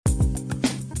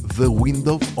The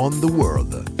Window on the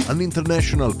World, an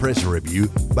international press review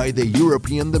by the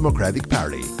European Democratic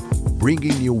Party,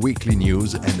 bringing you weekly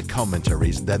news and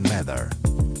commentaries that matter.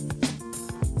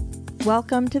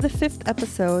 Welcome to the 5th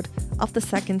episode of the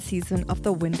second season of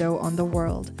The Window on the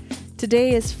World.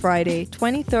 Today is Friday,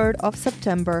 23rd of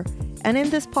September, and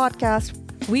in this podcast,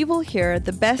 we will hear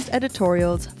the best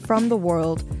editorials from the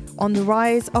world on the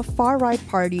rise of far-right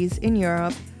parties in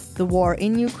Europe, the war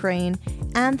in Ukraine,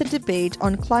 and the debate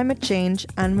on climate change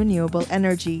and renewable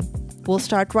energy. We'll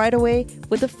start right away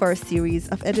with the first series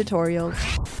of editorials.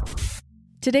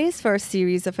 Today's first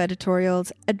series of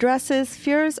editorials addresses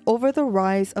fears over the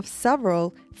rise of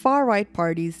several far-right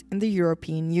parties in the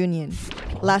European Union.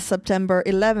 Last September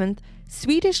 11th,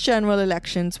 Swedish general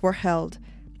elections were held.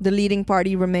 The leading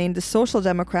party remained the Social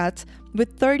Democrats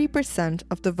with 30%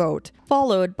 of the vote,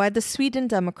 followed by the Sweden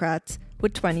Democrats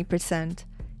with 20%.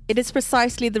 It is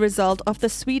precisely the result of the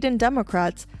Sweden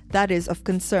Democrats that is of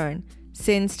concern,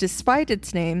 since despite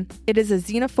its name, it is a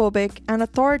xenophobic and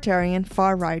authoritarian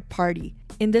far-right party.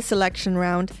 In this election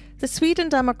round, the Sweden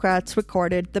Democrats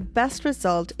recorded the best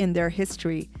result in their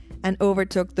history and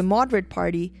overtook the moderate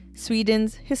party,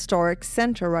 Sweden's historic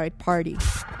center-right party.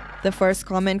 The first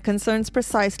comment concerns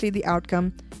precisely the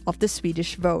outcome of the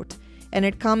Swedish vote, and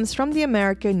it comes from the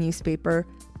American newspaper,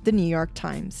 The New York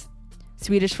Times.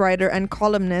 Swedish writer and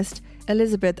columnist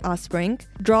Elisabeth Asprink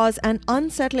draws an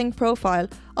unsettling profile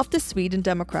of the Sweden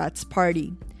Democrats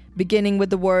Party, beginning with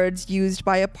the words used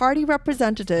by a party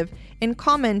representative in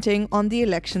commenting on the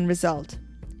election result.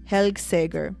 Helg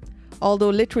seger.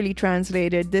 Although literally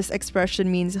translated, this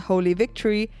expression means holy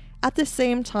victory. At the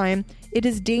same time, it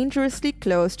is dangerously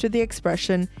close to the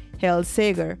expression Hell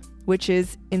seger, which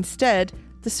is, instead,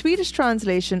 the Swedish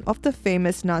translation of the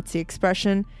famous Nazi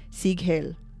expression Sieg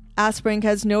Heil. Asprink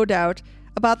has no doubt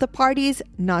about the party's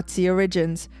Nazi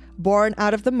origins, born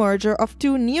out of the merger of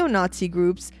two neo-Nazi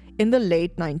groups in the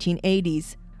late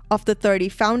 1980s. Of the 30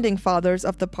 founding fathers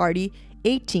of the party,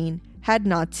 18 had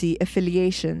Nazi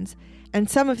affiliations, and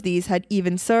some of these had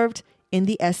even served in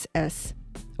the SS.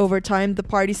 Over time, the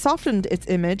party softened its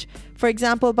image, for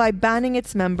example by banning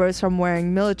its members from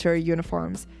wearing military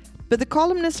uniforms. But the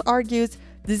columnist argues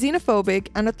the xenophobic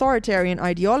and authoritarian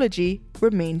ideology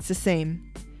remains the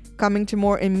same. Coming to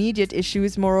more immediate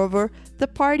issues, moreover, the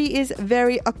party is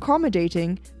very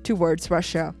accommodating towards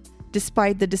Russia.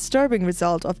 Despite the disturbing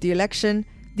result of the election,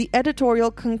 the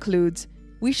editorial concludes,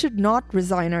 we should not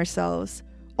resign ourselves.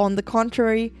 On the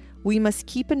contrary, we must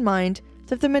keep in mind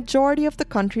that the majority of the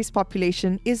country's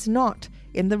population is not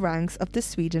in the ranks of the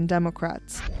Sweden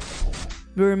Democrats.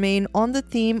 We remain on the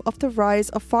theme of the rise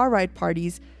of far-right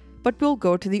parties, but we'll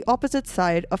go to the opposite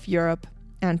side of Europe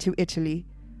and to Italy.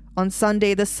 On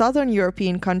Sunday, the southern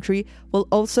European country will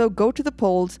also go to the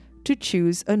polls to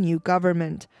choose a new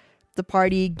government. The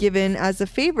party given as a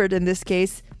favorite in this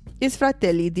case is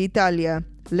Fratelli d'Italia,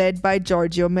 led by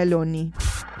Giorgia Meloni.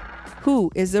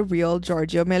 Who is the real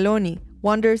Giorgia Meloni?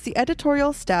 Wonders the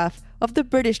editorial staff of the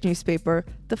British newspaper,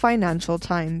 The Financial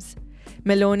Times.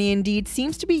 Meloni indeed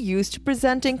seems to be used to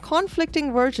presenting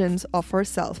conflicting versions of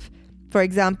herself. For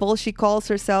example, she calls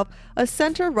herself a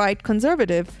center-right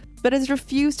conservative, but has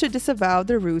refused to disavow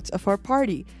the roots of her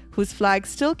party, whose flag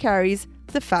still carries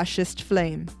the fascist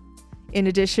flame. In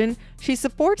addition, she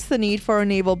supports the need for a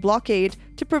naval blockade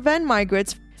to prevent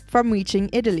migrants from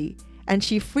reaching Italy, and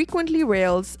she frequently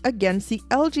rails against the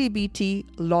LGBT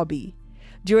lobby.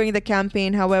 During the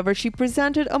campaign, however, she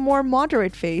presented a more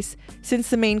moderate face, since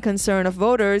the main concern of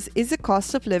voters is the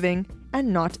cost of living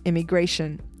and not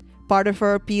immigration. Part of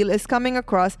her appeal is coming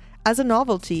across as a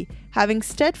novelty, having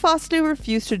steadfastly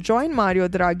refused to join Mario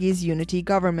Draghi's unity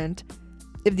government.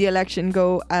 If the election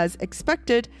go as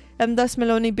expected, and thus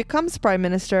Meloni becomes prime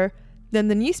minister, then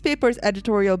the newspaper's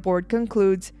editorial board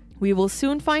concludes, we will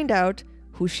soon find out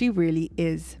who she really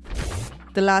is.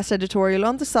 The last editorial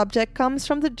on the subject comes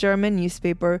from the German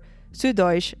newspaper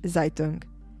Süddeutsche Zeitung.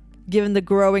 Given the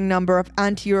growing number of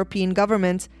anti-European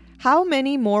governments, how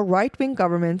many more right-wing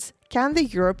governments can the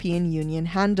European Union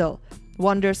handle?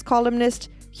 Wonders columnist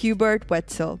Hubert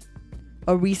Wetzel.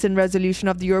 A recent resolution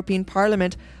of the European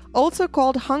Parliament also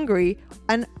called Hungary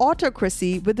an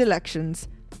autocracy with elections.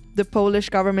 The Polish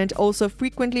government also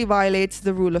frequently violates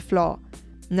the rule of law.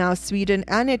 Now Sweden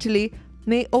and Italy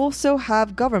may also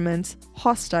have governments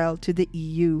hostile to the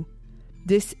EU.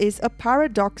 This is a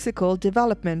paradoxical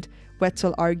development,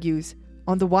 Wetzel argues.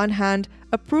 On the one hand,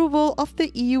 approval of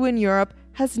the EU in Europe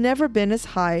has never been as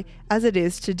high as it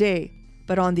is today.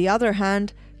 But on the other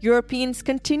hand, Europeans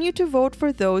continue to vote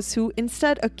for those who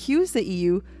instead accuse the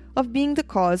EU of being the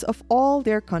cause of all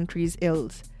their country's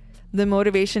ills. The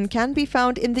motivation can be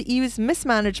found in the EU's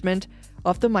mismanagement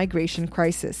of the migration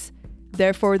crisis.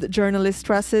 Therefore, the journalist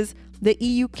stresses the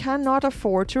EU cannot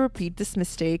afford to repeat this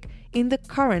mistake in the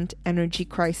current energy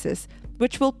crisis,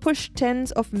 which will push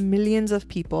tens of millions of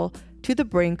people to the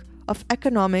brink of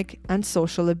economic and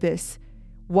social abyss.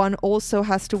 One also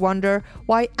has to wonder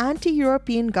why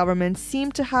anti-European governments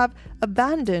seem to have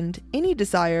abandoned any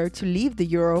desire to leave the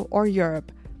euro or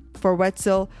Europe. For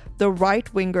Wetzel, the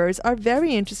right-wingers are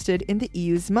very interested in the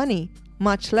EU's money,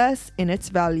 much less in its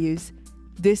values.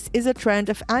 This is a trend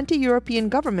of anti-European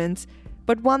governments,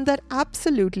 but one that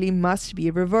absolutely must be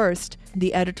reversed,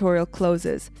 the editorial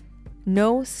closes.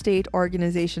 No state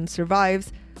organization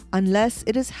survives unless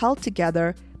it is held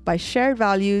together by shared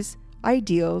values,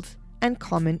 ideals, and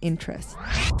common interests.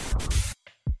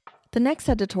 The next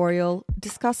editorial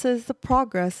discusses the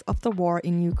progress of the war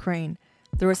in Ukraine,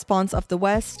 the response of the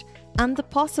West, and the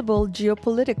possible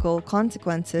geopolitical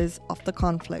consequences of the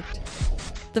conflict.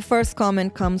 The first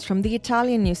comment comes from the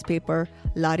Italian newspaper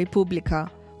La Repubblica,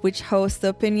 which hosts the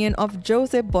opinion of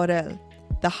Josep Borrell,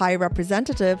 the High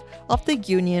Representative of the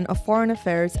Union of Foreign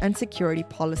Affairs and Security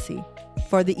Policy.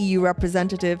 For the EU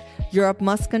representative, Europe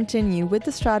must continue with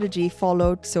the strategy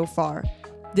followed so far.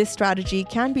 This strategy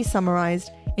can be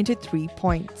summarized into 3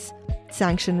 points: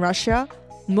 sanction Russia,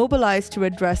 mobilize to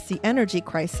address the energy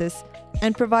crisis,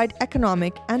 and provide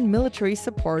economic and military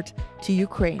support to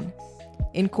Ukraine.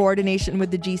 In coordination with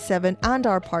the G7 and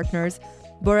our partners,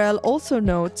 Borrell also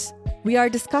notes, "We are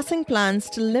discussing plans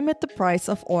to limit the price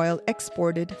of oil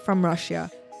exported from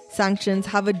Russia. Sanctions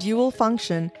have a dual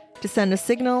function: to send a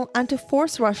signal and to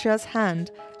force Russia's hand,"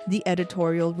 the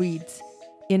editorial reads.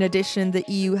 In addition, the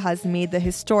EU has made the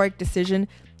historic decision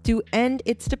to end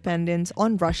its dependence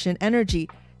on Russian energy,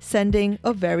 sending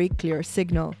a very clear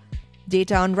signal.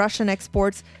 Data on Russian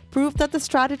exports prove that the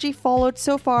strategy followed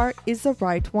so far is the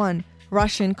right one.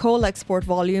 Russian coal export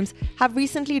volumes have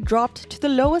recently dropped to the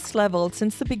lowest level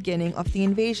since the beginning of the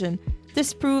invasion.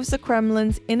 This proves the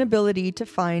Kremlin's inability to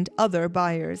find other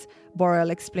buyers, Borrell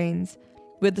explains.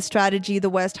 With the strategy the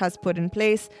West has put in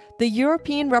place, the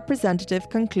European representative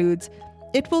concludes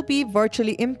it will be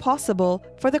virtually impossible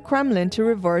for the Kremlin to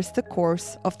reverse the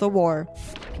course of the war.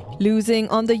 Losing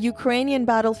on the Ukrainian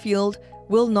battlefield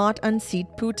will not unseat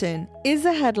Putin is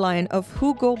a headline of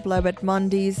Hugo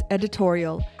Blewett-Mundy's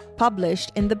editorial,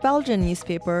 published in the Belgian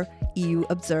newspaper EU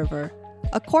Observer.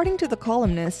 According to the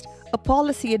columnist, a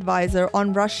policy advisor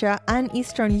on Russia and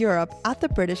Eastern Europe at the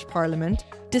British Parliament,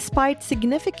 despite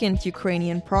significant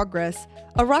Ukrainian progress,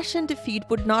 a Russian defeat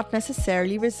would not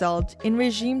necessarily result in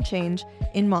regime change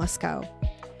in Moscow.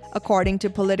 According to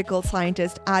political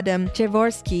scientist Adam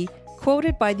Przeworski,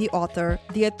 quoted by the author,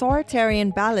 the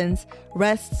authoritarian balance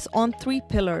rests on 3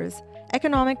 pillars: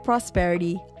 economic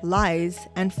prosperity, lies,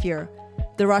 and fear.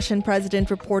 The Russian president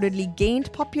reportedly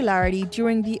gained popularity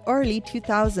during the early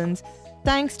 2000s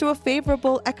thanks to a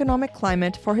favorable economic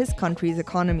climate for his country's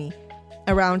economy.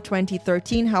 Around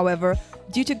 2013, however,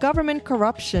 due to government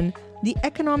corruption, the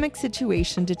economic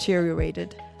situation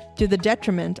deteriorated, to the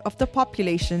detriment of the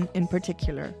population in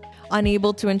particular.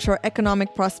 Unable to ensure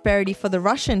economic prosperity for the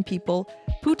Russian people,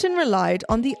 Putin relied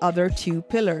on the other 2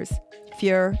 pillars,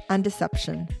 fear and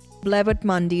deception.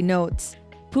 Blewett-Mundy notes,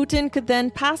 Putin could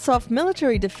then pass off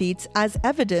military defeats as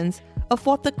evidence of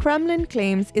what the Kremlin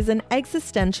claims is an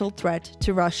existential threat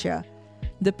to Russia.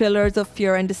 The pillars of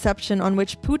fear and deception on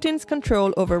which Putin's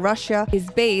control over Russia is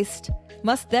based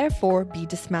must therefore be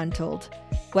dismantled.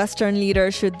 Western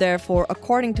leaders should therefore,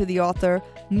 according to the author,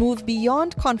 move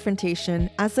beyond confrontation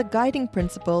as a guiding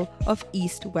principle of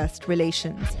East-West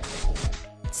relations.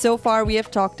 So far, we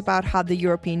have talked about how the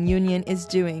European Union is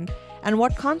doing and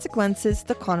what consequences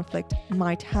the conflict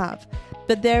might have.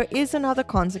 But there is another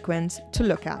consequence to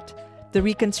look at: the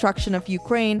reconstruction of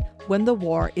Ukraine when the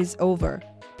war is over.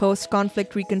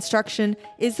 Post-conflict reconstruction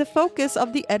is the focus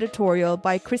of the editorial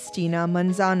by Cristina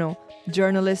Manzano,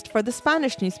 journalist for the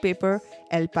Spanish newspaper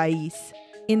El País.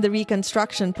 In the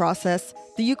reconstruction process,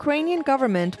 the Ukrainian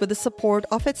government, with the support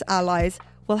of its allies,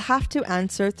 will have to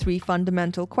answer 3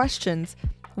 fundamental questions: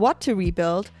 what to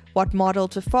rebuild, what model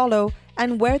to follow,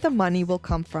 and where the money will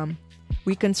come from.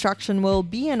 Reconstruction will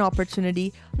be an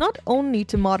opportunity not only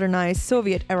to modernize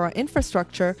Soviet-era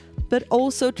infrastructure, but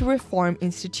also to reform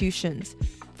institutions.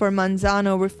 For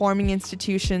Manzano, reforming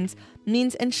institutions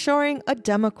means ensuring a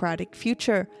democratic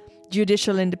future,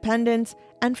 judicial independence,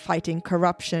 and fighting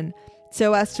corruption,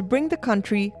 so as to bring the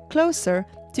country closer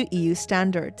to EU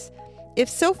standards. If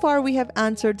so far we have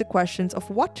answered the questions of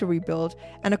what to rebuild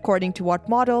and according to what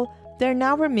model, there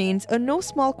now remains a no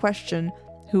small question: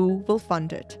 who will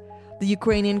fund it? The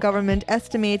Ukrainian government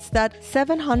estimates that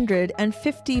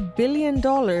 $750 billion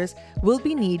will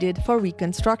be needed for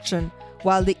reconstruction,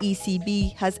 while the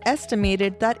ECB has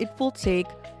estimated that it will take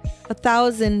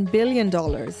 $1,000 billion,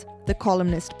 the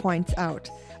columnist points out.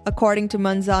 According to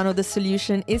Manzano, the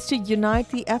solution is to unite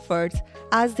the efforts,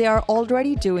 as they are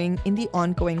already doing in the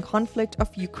ongoing conflict of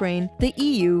Ukraine, the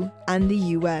EU, and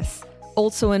the US,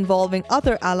 also involving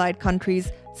other allied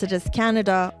countries such as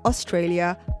Canada,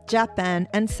 Australia, Japan,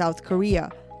 and South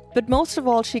Korea. But most of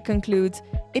all, she concludes,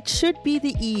 it should be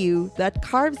the EU that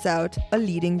carves out a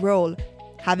leading role,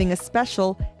 having a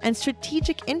special and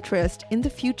strategic interest in the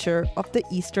future of the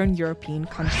Eastern European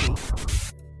country.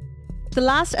 The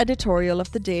last editorial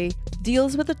of the day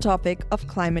deals with the topic of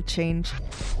climate change.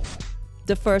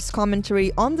 The first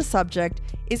commentary on the subject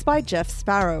is by Jeff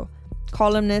Sparrow,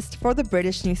 columnist for the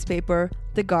British newspaper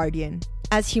The Guardian.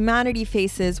 As humanity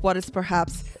faces what is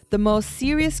perhaps the most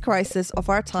serious crisis of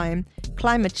our time,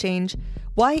 climate change,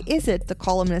 why is it, the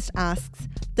columnist asks,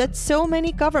 that so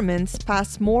many governments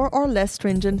pass more or less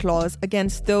stringent laws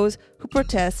against those who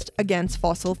protest against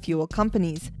fossil fuel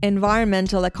companies?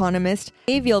 Environmental economist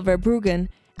Aviel Verbruggen,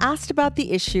 asked about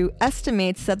the issue,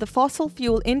 estimates that the fossil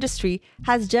fuel industry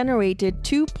has generated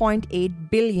 $2.8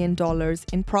 billion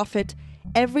in profit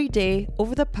every day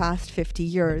over the past 50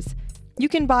 years. You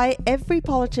can buy every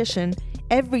politician,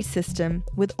 every system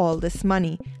with all this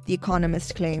money, the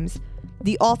economist claims.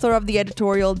 The author of the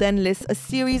editorial then lists a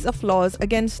series of laws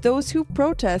against those who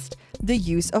protest the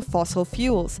use of fossil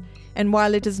fuels. And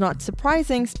while it is not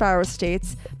surprising, Sparrow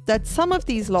states, that some of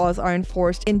these laws are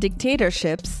enforced in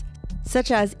dictatorships,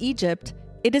 such as Egypt,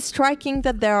 it is striking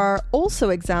that there are also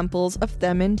examples of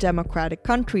them in democratic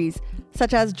countries,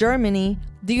 such as Germany,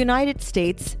 the United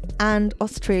States, and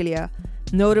Australia.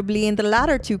 Notably, in the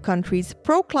latter two countries,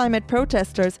 pro-climate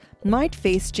protesters might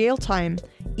face jail time,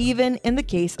 even in the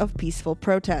case of peaceful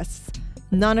protests.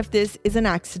 None of this is an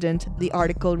accident, the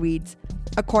article reads.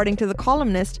 According to the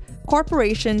columnist,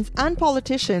 corporations and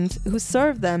politicians who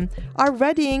serve them are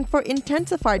readying for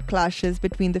intensified clashes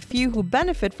between the few who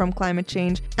benefit from climate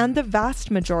change and the vast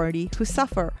majority who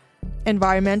suffer.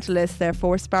 Environmentalists,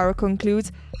 therefore, Sparrow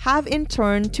concludes, have in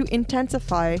turn to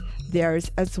intensify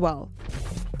theirs as well.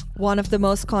 One of the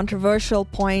most controversial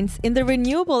points in the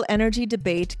renewable energy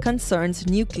debate concerns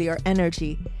nuclear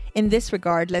energy. In this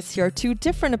regard, let's hear two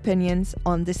different opinions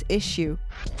on this issue.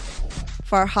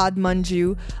 Farhad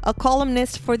Manjoo, a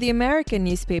columnist for the American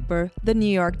newspaper The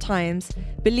New York Times,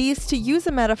 believes, to use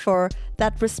a metaphor,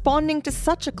 that responding to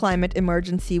such a climate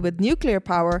emergency with nuclear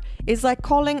power is like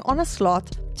calling on a sloth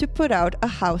to put out a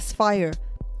house fire.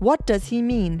 What does he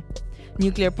mean?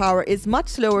 Nuclear power is much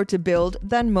slower to build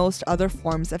than most other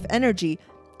forms of energy,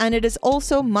 and it is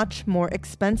also much more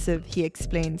expensive, he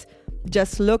explains.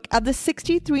 Just look at the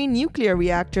 63 nuclear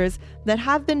reactors that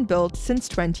have been built since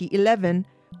 2011.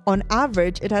 On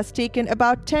average, it has taken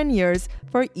about 10 years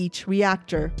for each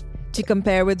reactor. To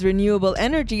compare with renewable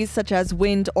energies such as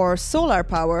wind or solar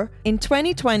power, in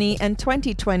 2020 and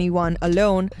 2021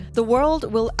 alone, the world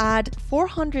will add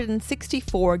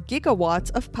 464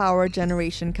 gigawatts of power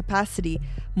generation capacity,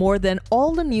 more than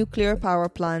all the nuclear power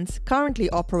plants currently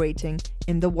operating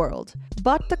in the world.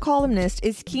 But the columnist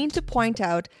is keen to point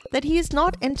out that he is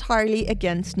not entirely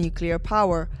against nuclear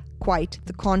power. Quite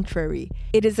the contrary.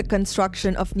 It is a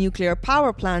construction of nuclear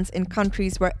power plants in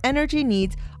countries where energy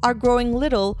needs are growing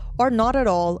little or not at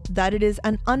all that it is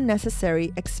an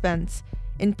unnecessary expense.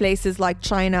 In places like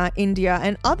China, India,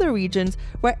 and other regions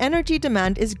where energy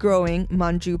demand is growing,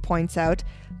 Manjoo points out,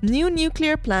 new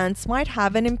nuclear plants might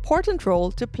have an important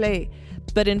role to play.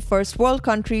 But in first world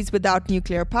countries without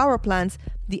nuclear power plants,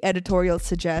 the editorial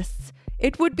suggests,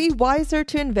 it would be wiser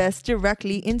to invest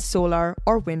directly in solar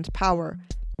or wind power.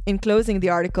 In closing the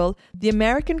article, the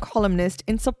American columnist,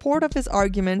 in support of his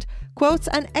argument, quotes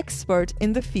an expert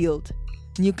in the field.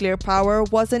 Nuclear power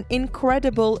was an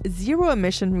incredible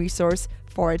zero-emission resource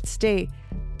for its day,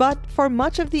 but for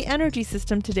much of the energy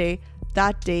system today,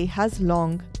 that day has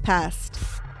long passed.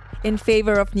 In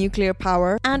favor of nuclear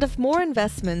power and of more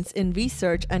investments in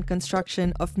research and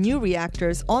construction of new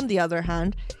reactors, on the other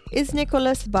hand, is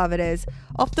Nicolas Bavarez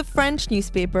of the French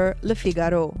newspaper Le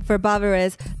Figaro. For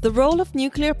Bavarez, the role of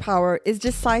nuclear power is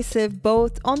decisive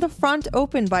both on the front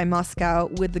opened by Moscow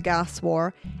with the gas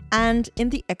war and in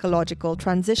the ecological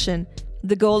transition.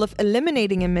 The goal of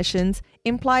eliminating emissions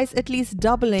implies at least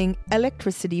doubling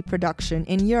electricity production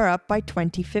in Europe by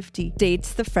 2050,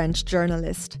 states the French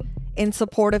journalist. In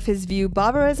support of his view,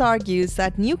 Bavarez argues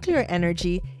that nuclear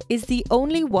energy is the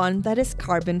only one that is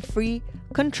carbon-free,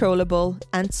 controllable,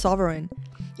 and sovereign.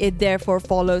 It therefore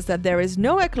follows that there is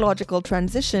no ecological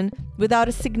transition without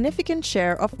a significant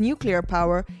share of nuclear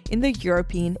power in the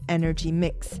European energy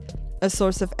mix, a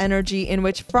source of energy in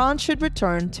which France should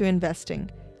return to investing.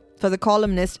 For the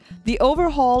columnist, the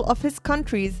overhaul of his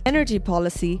country's energy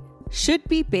policy should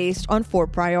be based on 4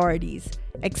 priorities: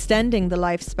 extending the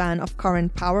lifespan of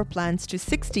current power plants to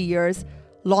 60 years,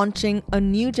 launching a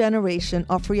new generation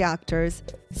of reactors,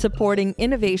 supporting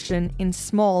innovation in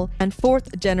small and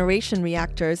 4th generation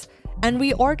reactors, and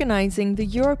reorganizing the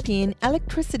European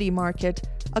electricity market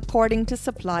according to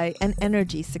supply and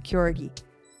energy security.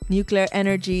 Nuclear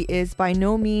energy is by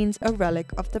no means a relic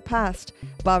of the past,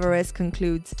 Bavares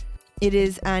concludes. It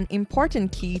is an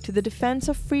important key to the defense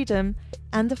of freedom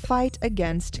and the fight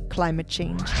against climate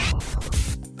change.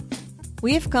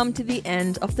 We have come to the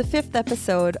end of the 5th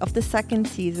episode of the 2nd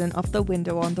season of The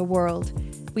Window on the World.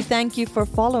 We thank you for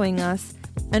following us,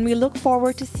 and we look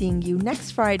forward to seeing you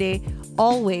next Friday,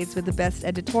 always with the best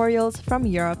editorials from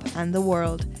Europe and the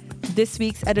world. This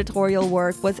week's editorial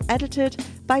work was edited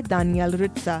by Daniel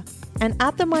Rützer, and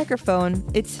at the microphone,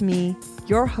 it's me,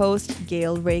 your host,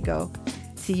 Gail Rago.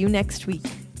 See you next week.